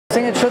I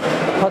think it should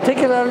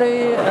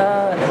particularly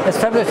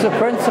establish the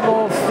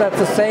principles that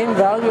the same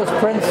values,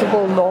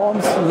 principle,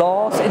 norms,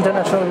 laws,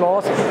 international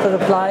laws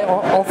that apply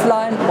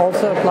offline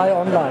also apply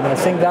online. I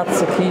think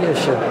that's the key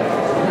issue.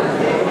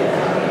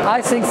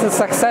 I think the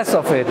success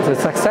of it, the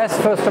success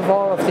first of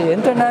all of the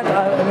internet,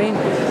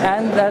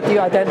 and that you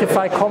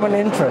identify common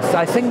interests.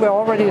 I think we're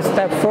already a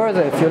step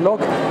further. If you look,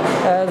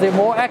 the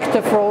more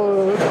active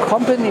role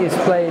companies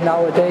play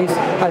nowadays,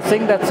 I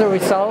think that's a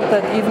result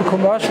that even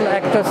commercial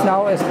actors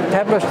now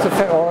established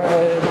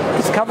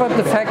discovered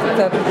the fact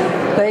that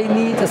they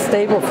need a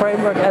stable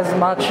framework as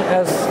much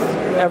as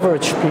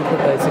average people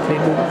basically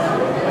do.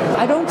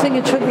 I don't think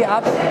it should be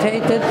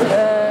updated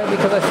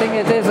because I think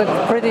it is a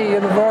pretty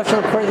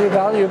universal, pretty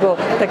valuable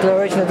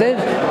declaration. It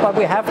is, but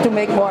we have to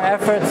make more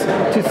efforts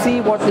to see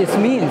what this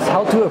means,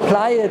 how to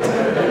apply it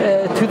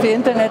to the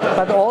internet,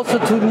 but also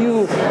to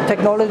new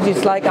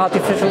technologies like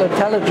artificial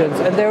intelligence.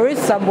 And there is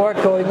some work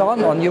going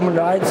on human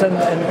rights and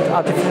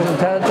artificial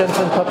intelligence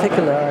in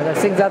particular. And I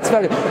think that's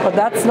valuable. But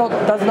that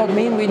does not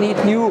mean we need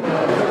new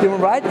human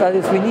rights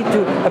values. We need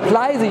to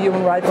apply the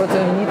human rights values,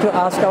 and we need to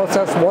ask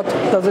ourselves what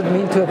does it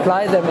mean to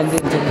apply them in the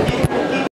internet.